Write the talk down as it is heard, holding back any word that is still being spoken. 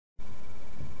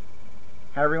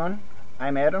Hi everyone,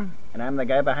 I'm Adam, and I'm the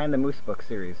guy behind the Moose Book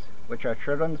series, which are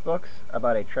children's books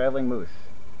about a traveling moose.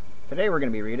 Today we're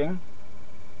going to be reading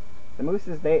The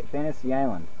Moose's Day at Fantasy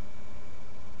Island.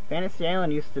 Fantasy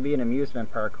Island used to be an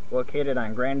amusement park located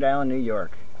on Grand Island, New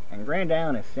York, and Grand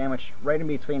Island is sandwiched right in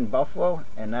between Buffalo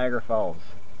and Niagara Falls.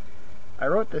 I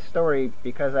wrote this story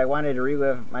because I wanted to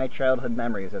relive my childhood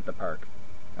memories at the park,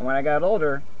 and when I got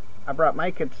older, I brought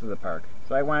my kids to the park,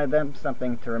 so I wanted them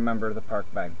something to remember the park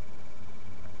by.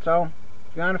 So,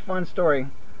 if you want a fun story,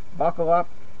 buckle up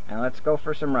and let's go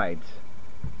for some rides.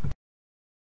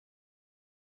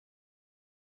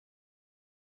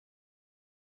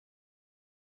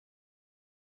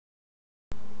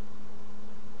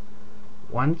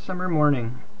 One summer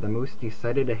morning, the moose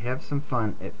decided to have some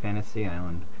fun at Fantasy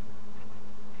Island.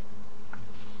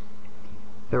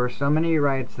 There were so many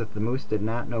rides that the moose did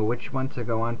not know which one to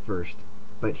go on first,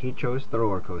 but he chose the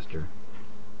roller coaster,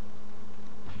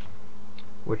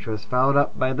 which was followed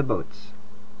up by the boats,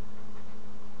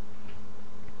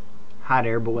 hot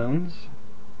air balloons,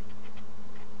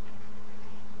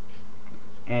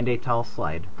 and a tall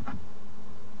slide.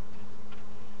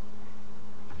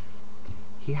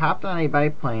 He hopped on a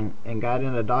biplane and got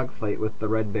in a dogfight with the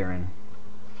Red Baron.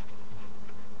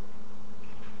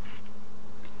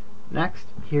 Next,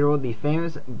 he rode the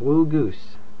famous Blue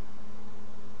Goose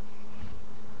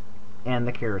and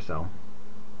the carousel.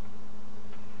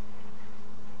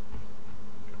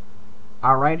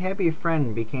 Our ride-happy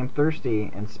friend became thirsty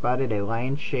and spotted a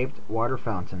lion-shaped water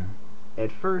fountain.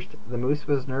 At first, the moose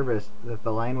was nervous that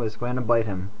the lion was going to bite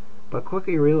him, but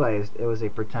quickly realized it was a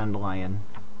pretend lion.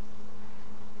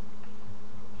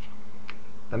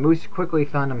 The moose quickly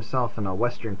found himself in a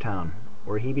western town,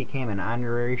 where he became an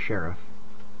honorary sheriff.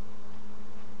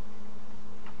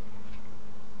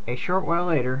 A short while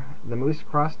later, the moose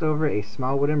crossed over a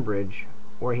small wooden bridge,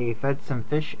 where he fed some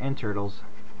fish and turtles.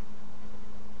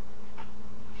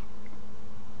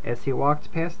 As he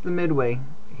walked past the midway,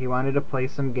 he wanted to play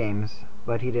some games,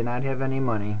 but he did not have any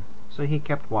money, so he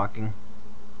kept walking.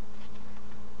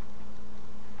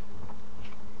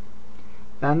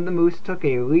 Then the moose took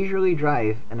a leisurely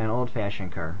drive in an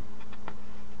old-fashioned car,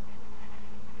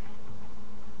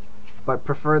 but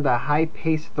preferred the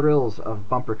high-paced thrills of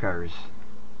bumper cars.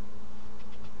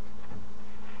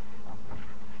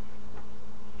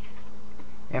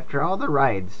 After all the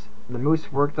rides, the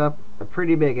moose worked up a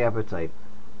pretty big appetite.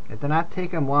 It did not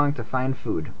take him long to find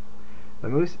food. The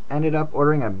moose ended up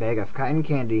ordering a bag of cotton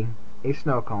candy, a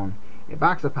snow cone, a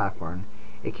box of popcorn,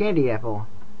 a candy apple,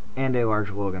 and a large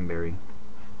loganberry.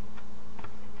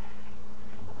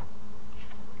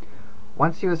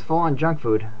 Once he was full on junk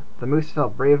food, the moose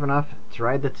felt brave enough to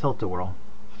ride the tilt-a-whirl.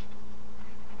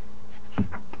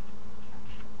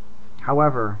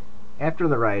 However, after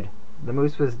the ride, the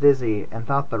moose was dizzy and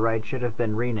thought the ride should have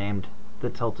been renamed the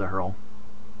Tilt-a-Hurl.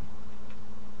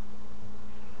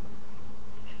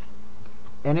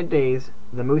 In a daze,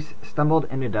 the moose stumbled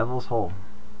into Devil's Hole.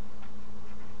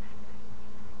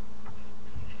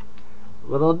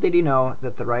 Little did he know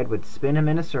that the ride would spin him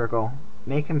in a circle,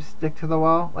 make him stick to the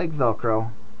wall like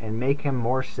Velcro, and make him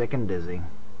more sick and dizzy.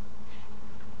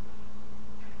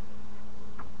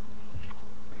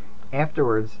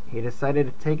 Afterwards, he decided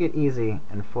to take it easy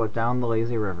and float down the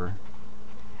lazy river.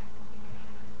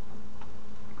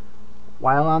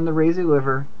 While on the lazy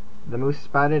river, the moose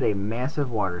spotted a massive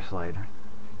water slide.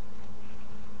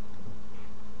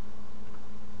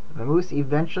 The moose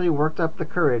eventually worked up the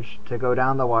courage to go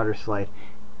down the water slide,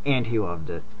 and he loved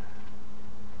it.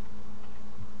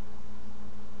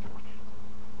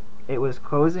 It was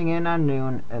closing in on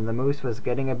noon, and the moose was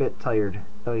getting a bit tired,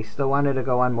 though he still wanted to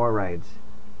go on more rides.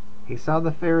 He saw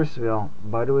the Ferris wheel,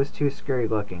 but it was too scary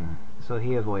looking, so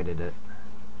he avoided it.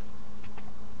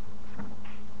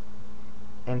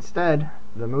 Instead,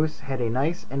 the moose had a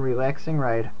nice and relaxing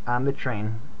ride on the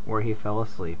train, where he fell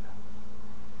asleep.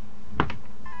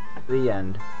 The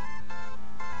end.